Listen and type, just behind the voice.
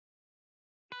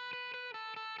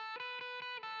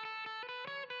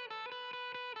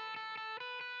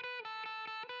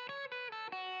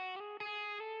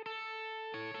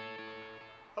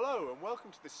Hello and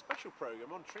welcome to this special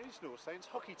programme on Trinity North Saints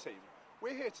hockey team.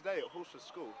 We're here today at Horsforth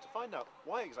School to find out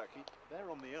why exactly they're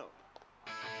on the up.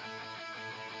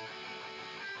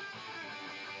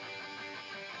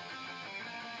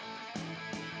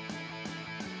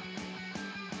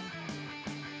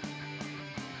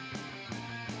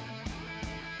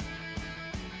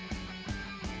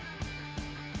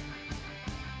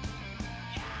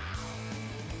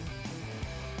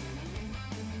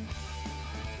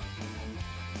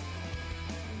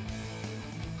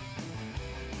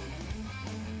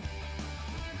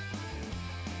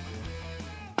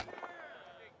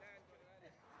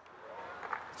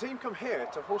 The team come here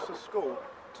to Horsforth School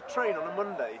to train on a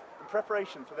Monday in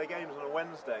preparation for their games on a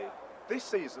Wednesday. This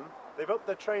season, they've upped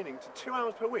their training to 2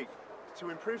 hours per week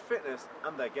to improve fitness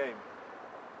and their game.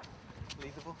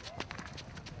 Leaveable.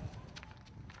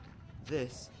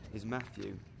 This is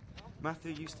Matthew.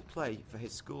 Matthew used to play for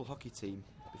his school hockey team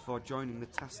before joining the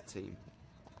task team.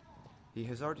 He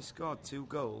has already scored 2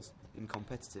 goals in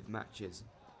competitive matches.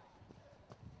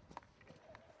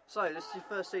 So, this is your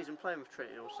first season playing with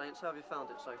Trinity North Saints. How have you found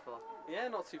it so far? Yeah,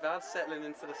 not too bad. Settling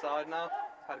into the side now.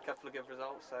 Had a couple of good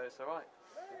results, so it's alright.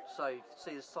 So, you can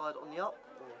see the side on the up?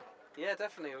 Or? Yeah,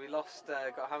 definitely. We lost,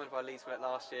 got hammered by Leeds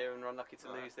last year and were unlucky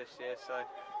to lose this year, so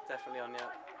definitely on the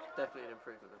up. Definitely an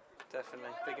improvement then.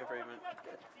 Definitely. Big improvement.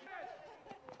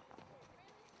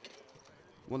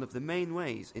 One of the main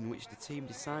ways in which the team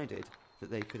decided that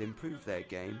they could improve their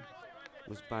game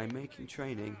was by making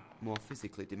training more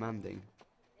physically demanding.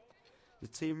 The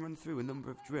team run through a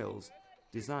number of drills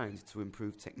designed to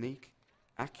improve technique,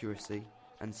 accuracy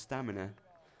and stamina,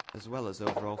 as well as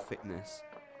overall fitness.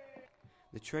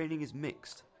 The training is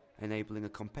mixed, enabling a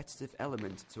competitive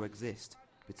element to exist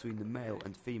between the male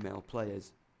and female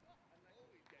players.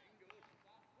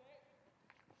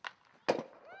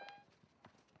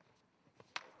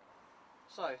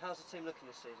 So, how's the team looking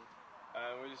this season?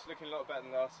 We're just looking a lot better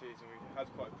than last season. We've had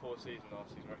quite a poor season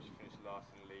last season. We actually finished last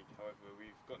in the league. However,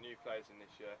 we've got new players in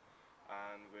this year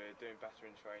and we're doing better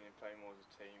in training, playing more as a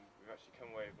team. We've actually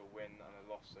come away with a win and a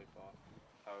loss so far.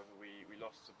 However, we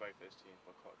lost to both those teams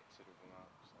by quite a considerable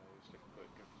amount. So it's looking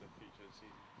quite good for the future of the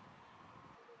season.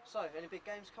 So, any big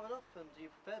games coming up and are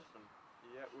you prepared for them?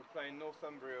 Yeah, we're playing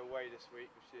Northumbria away this week,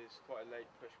 which is quite a late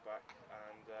pushback,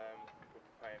 and we're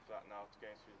preparing for that now to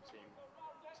go through the team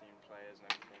players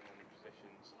and everything and the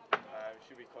positions. It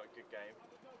should be quite a good game.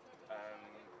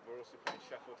 We're also playing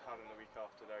Sheffield Hallam the week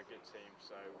after. They're a good team,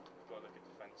 so we've got to look at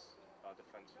our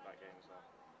defence for that game as well.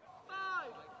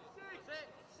 5,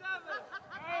 6, 7,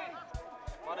 8.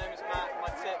 My name is Matt.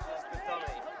 My tip is the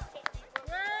dummy.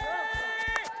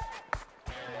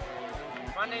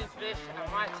 My name's Vish and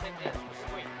my tip is the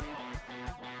sweep.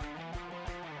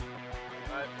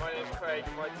 My name's Craig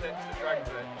and my tip is the drag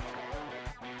flip.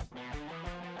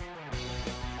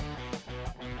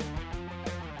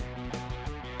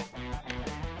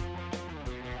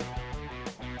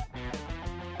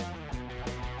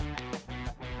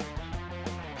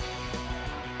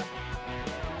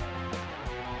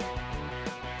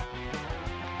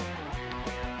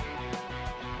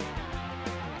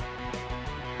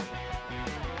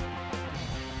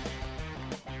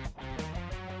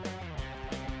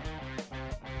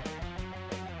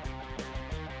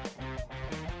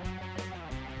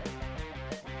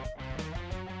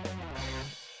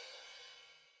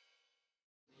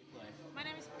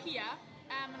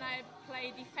 And I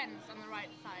play defence on the right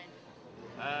side.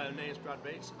 My name is Brad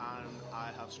Bates and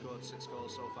I have scored 6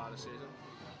 goals so far this season.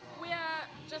 We are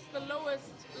just the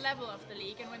lowest level of the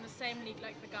league and we're in the same league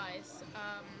like the guys.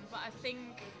 But I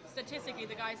think statistically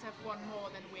the guys have won more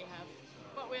than we have.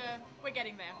 But we're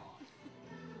getting there.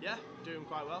 Yeah, doing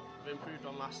quite well. We've improved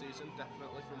on last season,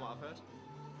 definitely, from what I've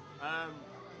heard.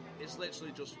 It's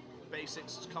literally just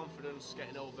basics, confidence,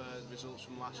 getting over results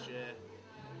from last year.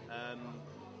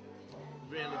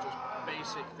 Really just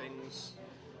basic things,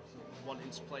 wanting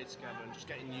to play together and just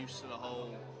getting used to the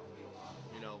whole,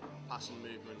 passing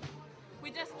movement.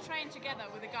 We just train together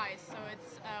with the guys, so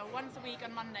it's once a week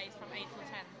on Mondays from 8 till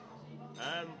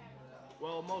 10.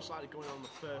 Well, most likely going on the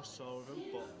first tour of them,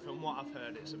 but from what I've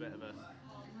heard it's a bit of a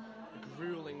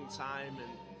gruelling time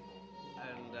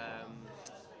and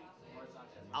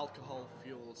alcohol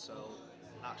fueled, so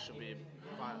that should be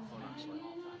quite fun actually.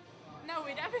 No,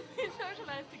 we definitely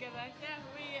socialise together.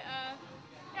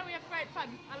 Yeah, we have great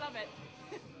fun. I love it.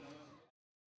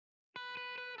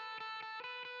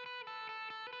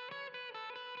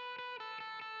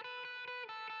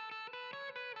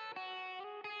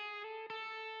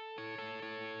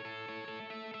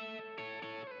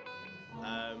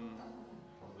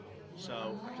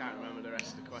 So I can't remember the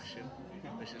rest of the question,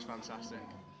 which is fantastic.